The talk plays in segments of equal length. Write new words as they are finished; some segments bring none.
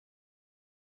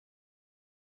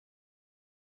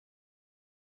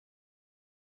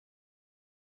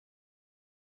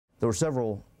There were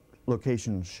several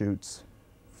location shoots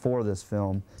for this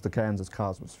film, the Kansas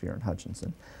Cosmosphere in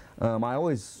Hutchinson. I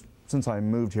always, since I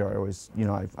moved here, I always, you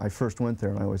know, I first went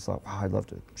there and I always thought, wow, I'd love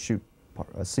to shoot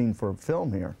a scene for a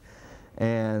film here.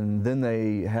 And then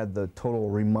they had the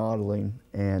total remodeling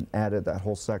and added that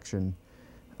whole section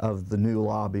of the new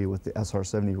lobby with the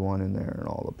SR-71 in there and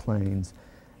all the planes.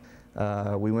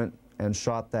 We went and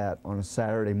shot that on a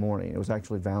Saturday morning. It was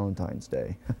actually Valentine's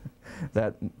Day.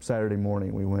 That Saturday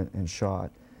morning we went and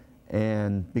shot.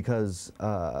 And because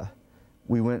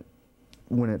we went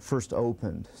when it first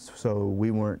opened, so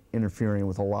we weren't interfering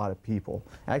with a lot of people.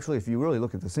 Actually, if you really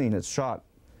look at the scene, it's shot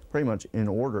pretty much in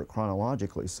order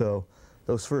chronologically. So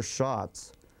those first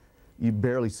shots, you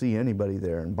barely see anybody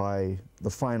there, and by the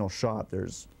final shot,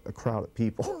 there's a crowd of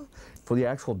people. For the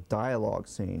actual dialogue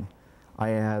scene, I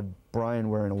had Brian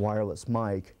wearing a wireless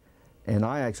mic, and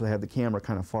I actually had the camera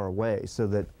kind of far away so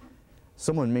that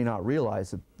someone may not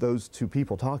realize that those two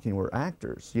people talking were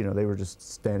actors. You know, they were just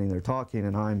standing there talking,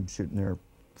 and I'm shooting there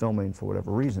filming for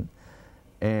whatever reason.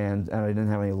 And I didn't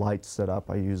have any lights set up.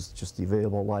 I used just the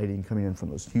available lighting coming in from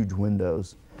those huge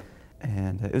windows.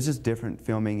 And it was just different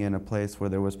filming in a place where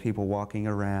there was people walking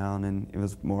around, and it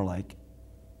was more like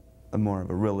more of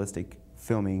a realistic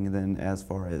filming than as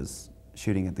far as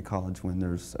shooting at the college when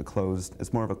there's a closed,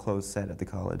 it's more of a closed set at the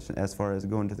college. As far as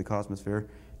going to the Cosmosphere,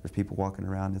 there's people walking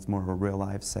around, it's more of a real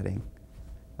life setting.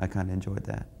 I kind of enjoyed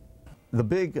that. The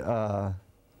big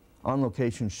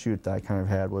on-location shoot that I kind of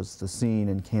had was the scene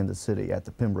in Kansas City at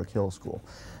the Pembroke Hill School.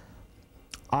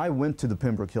 I went to the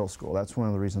Pembroke Hill School. That's one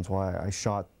of the reasons why I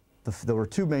shot. There were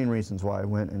two main reasons why I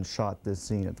went and shot this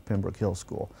scene at the Pembroke Hill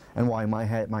School and why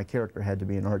my character had to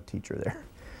be an art teacher there.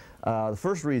 The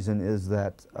first reason is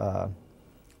that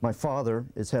my father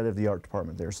is head of the art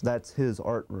department there, so that's his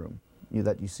art room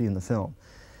that you see in the film.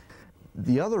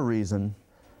 The other reason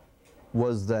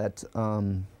was that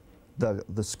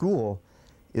the school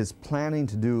is planning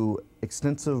to do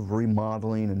extensive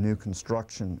remodeling and new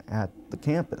construction at the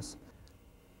campus.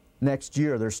 Next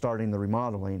year they're starting the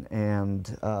remodeling, and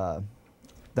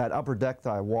that upper deck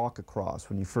that I walk across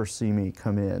when you first see me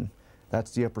come in,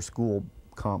 that's the upper school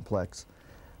complex.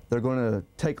 They're going to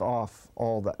take off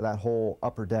all that whole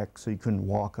upper deck so you couldn't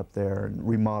walk up there and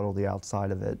remodel the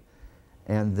outside of it.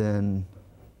 And then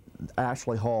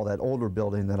Ashley Hall, that older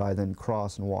building that I then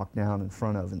cross and walk down in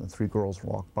front of and the three girls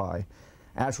walk by,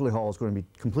 Ashley Hall is going to be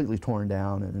completely torn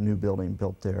down and a new building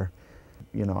built there.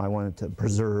 You know, I wanted to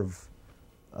preserve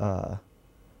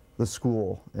the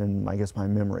school and I guess my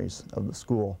memories of the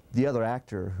school. The other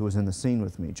actor who was in the scene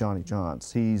with me, Johnny Johns,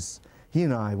 he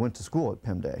and I went to school at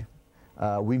Penn Day.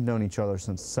 We've known each other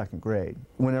since second grade.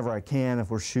 Whenever I can,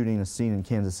 if we're shooting a scene in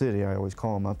Kansas City, I always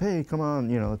call him up, hey, come on,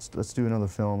 you know, let's do another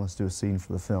film, let's do a scene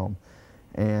for the film.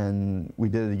 And we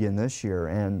did it again this year,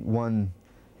 and one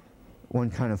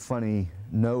kind of funny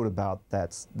note about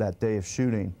that day of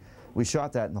shooting, we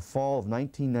shot that in the fall of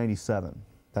 1997,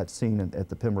 that scene at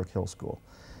the Pembroke Hill School,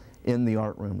 in the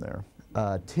art room there.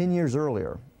 10 years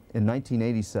earlier, in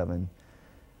 1987,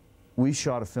 we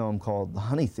shot a film called The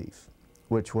Honey Thief,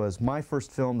 which was my first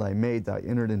film that I made that I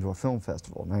entered into a film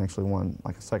festival, and I actually won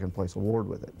like a second place award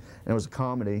with it. And it was a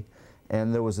comedy,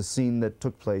 and there was a scene that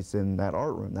took place in that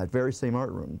art room, that very same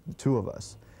art room, the two of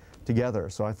us together.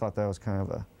 So I thought that was kind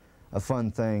of a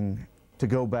fun thing to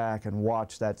go back and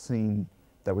watch that scene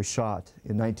that we shot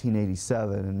in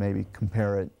 1987 and maybe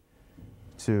compare it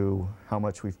to how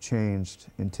much we've changed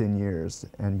in 10 years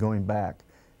and going back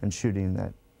and shooting in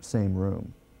that same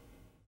room.